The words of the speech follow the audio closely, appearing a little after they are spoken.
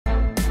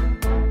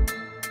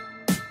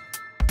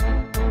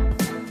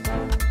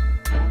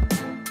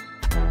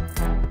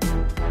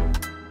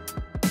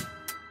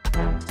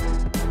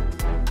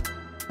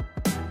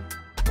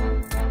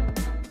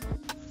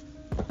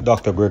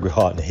Dr. Gregory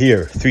Horton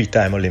here,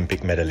 three-time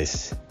Olympic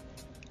medalist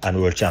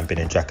and world champion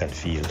in track and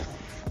field.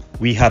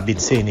 We have been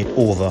saying it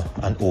over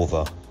and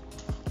over,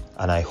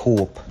 and I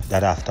hope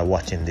that after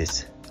watching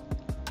this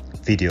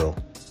video,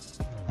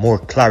 more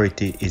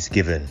clarity is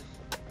given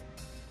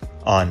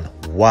on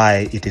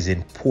why it is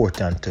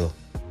important to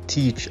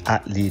teach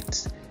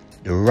athletes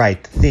the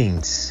right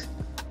things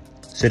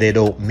so they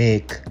don't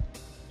make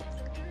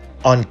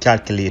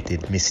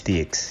uncalculated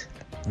mistakes,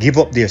 give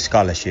up their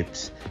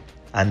scholarships,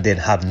 and then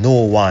have no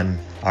one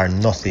or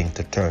nothing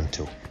to turn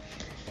to.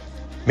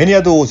 Many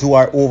of those who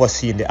are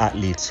overseeing the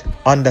athletes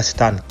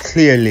understand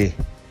clearly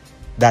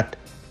that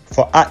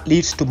for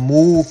athletes to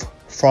move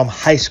from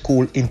high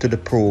school into the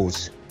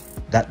pros,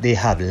 that they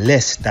have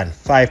less than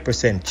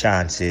 5%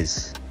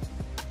 chances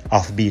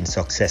of being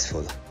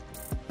successful,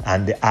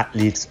 and the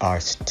athletes are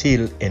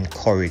still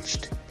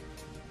encouraged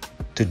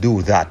to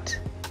do that.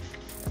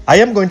 I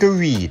am going to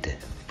read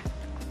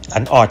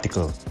an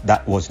article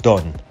that was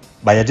done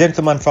by a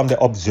gentleman from the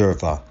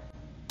Observer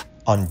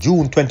on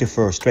June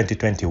 21st,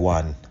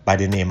 2021 by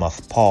the name of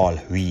Paul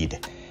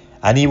Reed,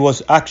 and he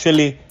was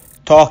actually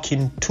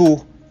talking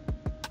to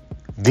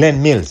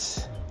Glen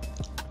Mills,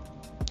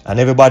 and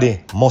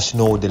everybody must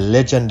know the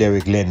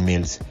legendary Glen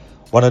Mills,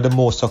 one of the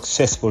most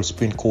successful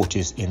sprint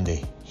coaches in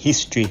the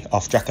history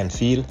of track and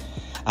field.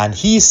 And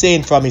he's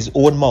saying from his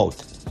own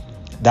mouth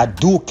that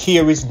due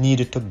care is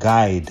needed to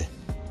guide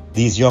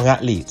these young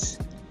athletes.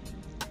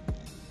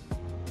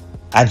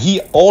 And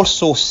he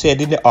also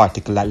said in the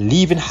article that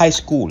leaving high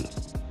school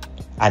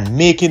and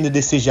making the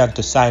decision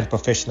to sign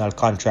professional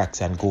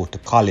contracts and go to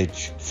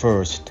college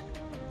first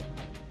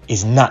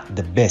is not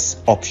the best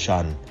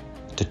option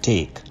to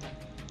take.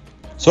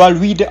 So I'll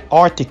read the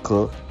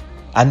article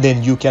and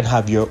then you can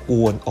have your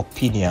own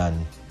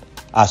opinion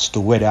as to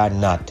whether or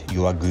not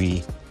you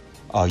agree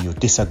or you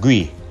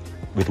disagree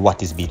with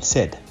what is being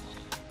said.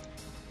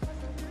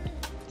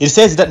 It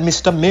says that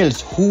Mr.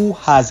 Mills, who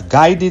has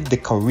guided the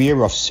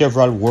career of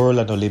several world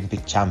and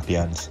Olympic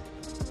champions,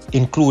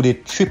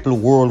 included triple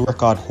world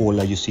record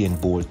holder Usain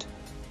Bolt,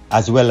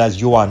 as well as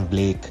Johan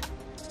Blake,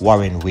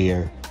 Warren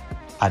Weir,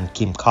 and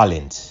Kim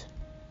Collins.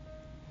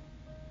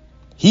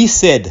 He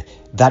said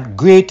that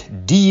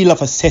great deal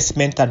of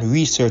assessment and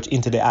research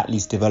into the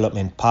athlete's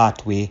development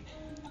pathway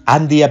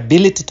and the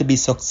ability to be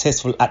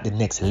successful at the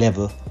next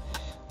level,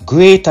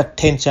 great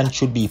attention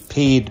should be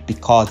paid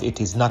because it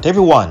is not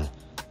everyone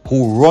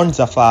who runs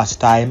a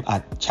fast time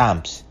at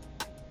champs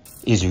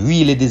is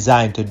really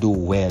designed to do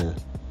well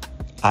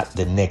at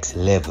the next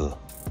level.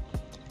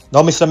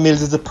 Now, Mr.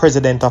 Mills is the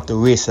president of the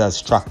Racers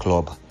Track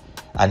Club,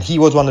 and he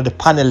was one of the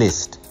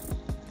panelists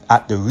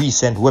at the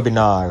recent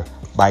webinar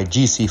by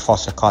GC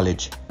Foster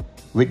College,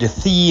 with the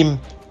theme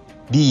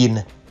being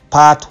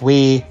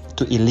Pathway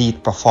to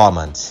Elite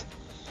Performance.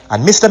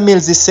 And Mr.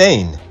 Mills is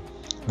saying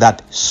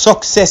that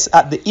success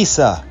at the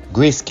ISA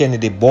Grace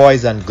Kennedy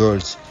Boys and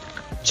Girls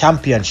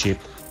Championship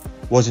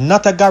was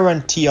not a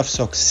guarantee of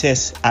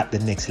success at the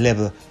next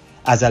level,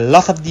 as a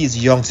lot of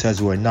these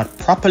youngsters were not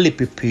properly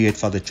prepared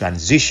for the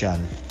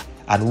transition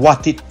and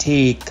what it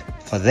takes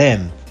for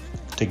them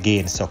to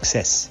gain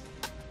success.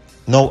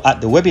 Now at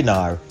the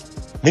webinar,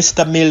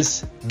 Mr.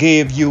 Mills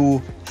gave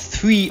you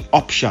three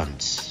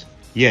options.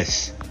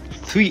 Yes,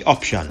 three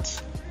options.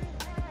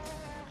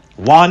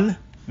 One,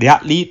 the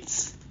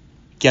athletes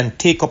can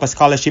take up a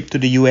scholarship to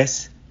the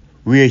US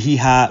where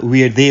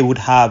they would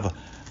have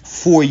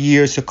 4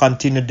 years to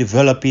continue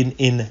developing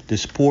in the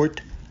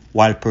sport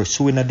while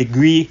pursuing a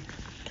degree.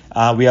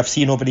 We have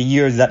seen over the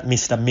years that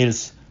Mr.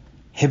 Mills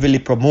heavily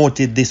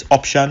promoted this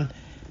option.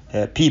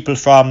 People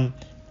from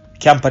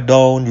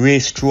Camperdown, Ray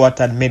Stewart,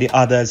 and many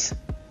others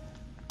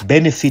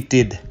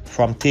benefited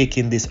from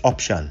taking this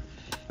option.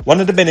 One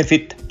of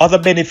the other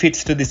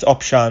benefits to this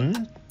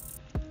option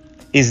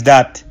is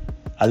that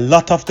a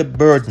lot of the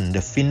burden,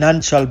 the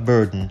financial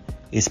burden,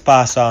 is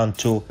passed on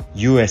to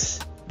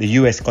the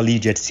US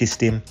collegiate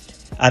system,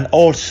 and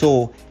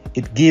also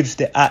it gives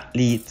the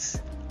athletes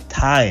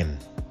time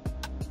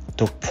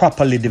to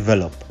properly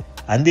develop,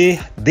 and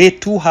they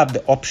too have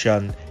the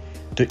option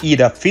to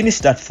either finish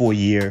that 4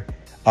 year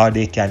or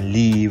they can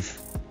leave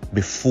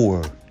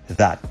before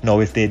that. Now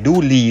if they do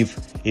leave,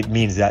 it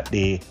means that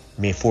they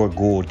may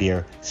forego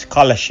their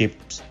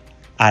scholarships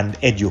and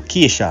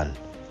education,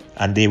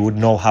 and they would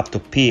now have to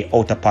pay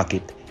out of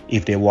pocket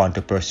if they want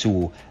to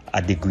pursue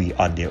a degree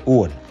on their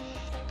own.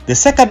 The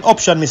second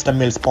option Mr.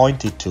 Mills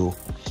pointed to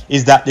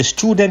is that the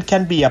student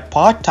can be a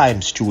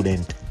part-time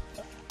student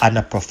and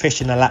a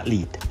professional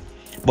athlete.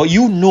 But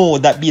you know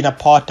that being a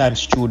part-time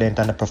student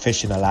and a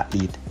professional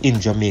athlete in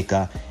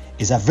Jamaica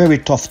is a very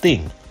tough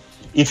thing.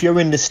 If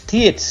you're in the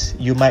States,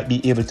 you might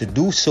be able to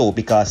do so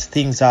because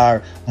things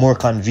are more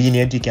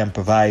convenient. You can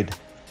provide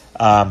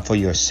for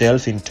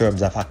yourself in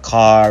terms of a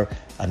car,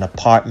 an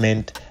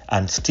apartment,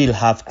 and still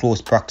have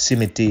close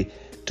proximity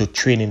to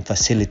training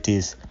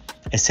facilities,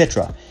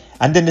 etc.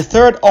 And then the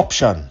third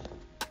option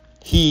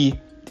he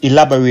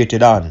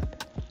elaborated on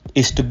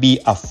is to be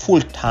a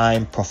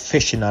full-time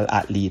professional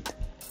athlete,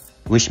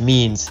 which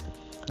means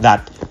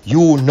that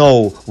you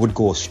know would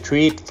go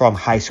straight from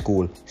high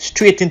school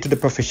straight into the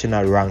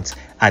professional ranks,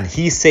 and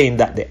he's saying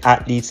that the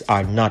athletes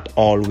are not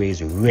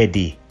always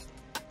ready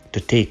to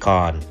take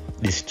on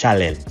this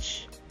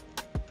challenge.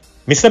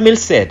 Mr.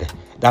 Mills said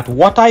that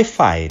what I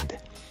find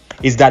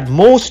is that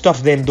most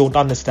of them don't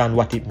understand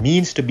what it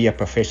means to be a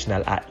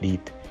professional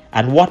athlete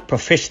and what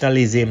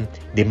professionalism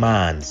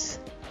demands.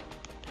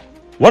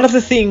 One of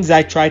the things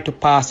I try to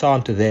pass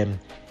on to them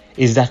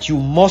is that you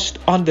must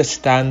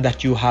understand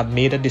that you have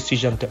made a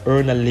decision to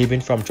earn a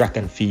living from track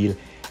and field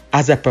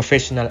as a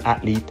professional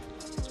athlete,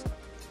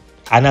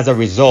 and as a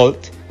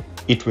result,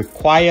 it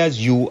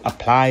requires you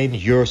applying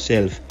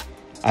yourself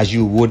as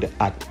you would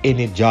at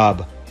any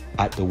job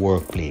at the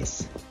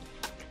workplace.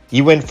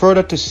 He went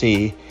further to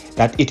say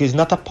that it is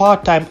not a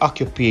part-time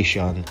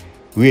occupation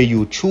where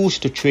you choose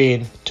to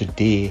train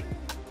today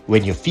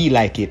when you feel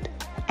like it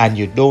and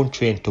you don't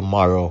train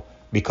tomorrow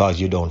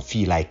because you don't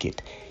feel like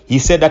it. He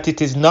said that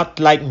it is not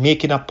like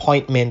making an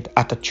appointment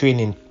at a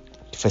training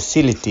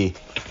facility,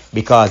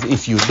 because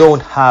if you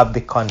don't have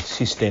the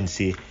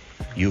consistency,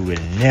 you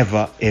will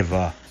never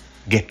ever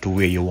get to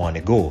where you want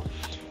to go.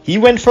 He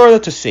went further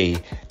to say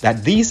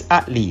that these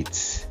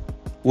athletes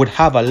would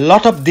have a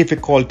lot of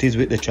difficulties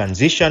with the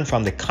transition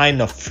from the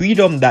kind of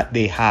freedom that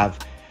they have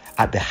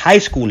at the high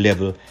school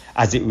level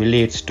as it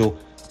relates to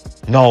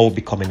now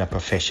becoming a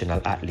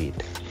professional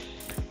athlete.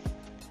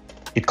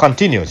 It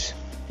continues.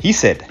 He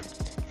said,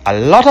 a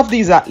lot of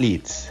these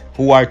athletes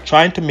who are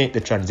trying to make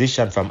the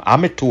transition from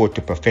amateur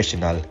to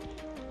professional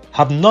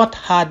have not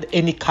had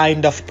any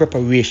kind of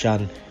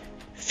preparation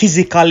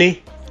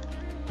physically,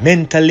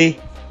 mentally,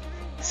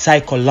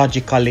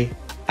 psychologically,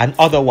 and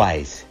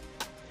otherwise.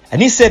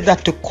 And he said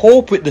that to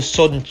cope with the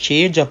sudden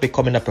change of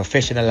becoming a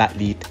professional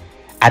athlete,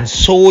 and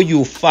so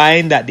you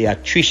find that the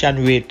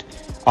attrition rate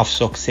of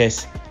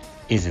success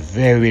is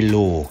very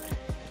low.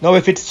 Now,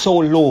 if it's so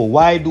low,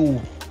 why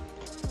do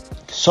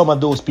some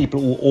of those people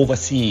who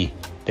oversee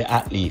the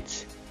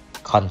athletes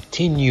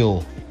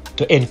continue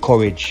to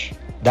encourage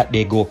that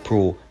they go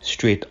pro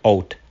straight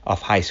out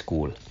of high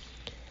school?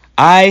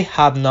 I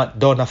have not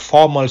done a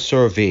formal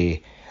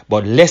survey,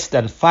 but less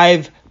than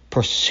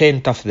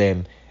 5% of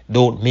them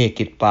don't make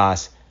it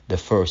past the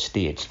first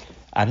stage.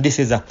 And this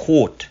is a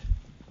quote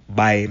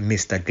by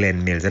Mr.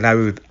 Glen Mills, and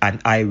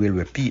I will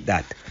repeat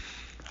that.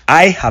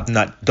 I have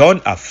not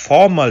done a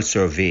formal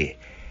survey,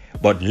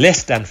 but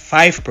less than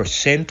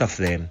 5% of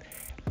them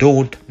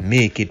don't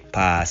make it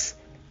past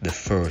the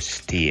first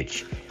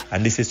stage.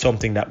 And this is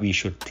something that we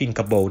should think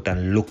about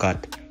and look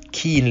at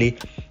keenly,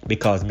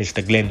 because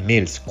Mr. Glen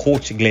Mills,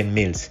 Coach Glen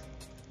Mills,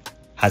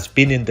 has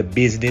been in the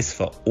business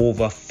for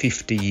over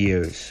 50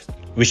 years,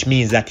 which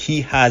means that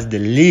he has the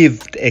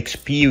lived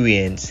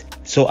experience.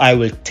 So I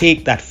will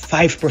take that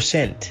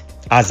 5%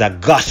 as a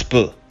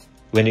gospel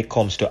when it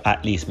comes to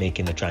athletes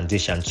making the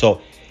transition.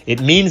 So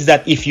it means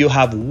that if you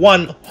have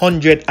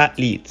 100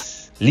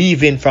 athletes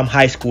leaving from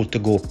high school to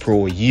go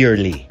pro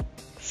yearly,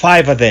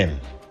 5 of them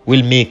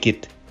will make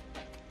it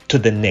to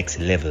the next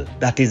level.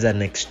 That is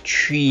an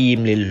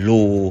extremely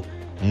low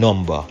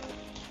number.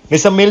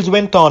 Mr. Mills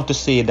went on to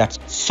say that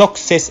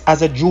success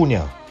as a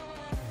junior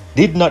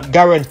did not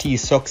guarantee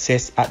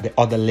success at the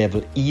other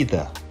level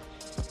either.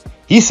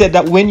 He said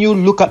that when you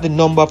look at the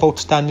number of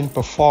outstanding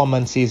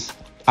performances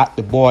at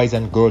the boys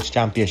and girls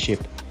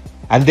championship,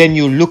 and then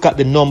you look at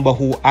the number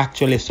who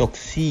actually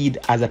succeed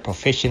as a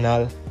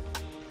professional,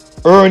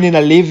 earning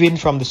a living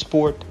from the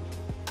sport,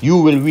 you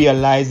will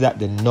realize that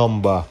the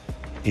number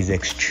is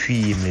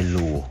extremely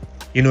low.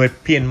 You know,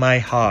 it pains my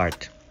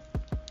heart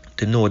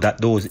to know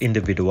that those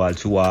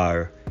individuals who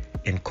are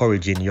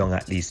encouraging young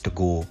athletes to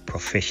go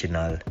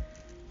professional,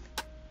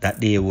 that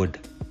they would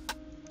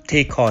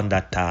take on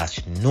that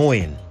task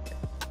knowing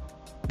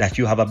that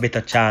you have a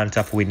better chance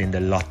of winning the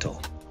lotto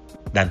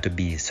than to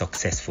be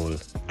successful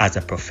as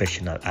a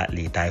professional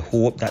athlete. I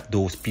hope that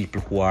those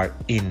people who are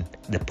in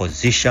the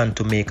position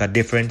to make a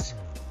difference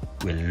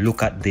will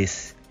look at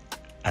this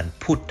and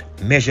put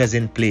measures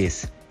in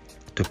place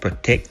to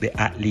protect the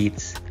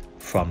athletes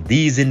from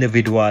these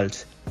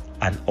individuals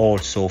and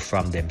also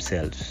from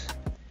themselves.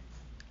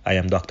 I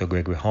am Dr.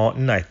 Gregory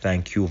Horton. I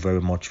thank you very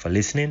much for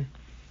listening.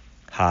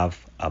 Have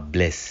a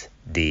blessed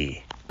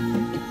day.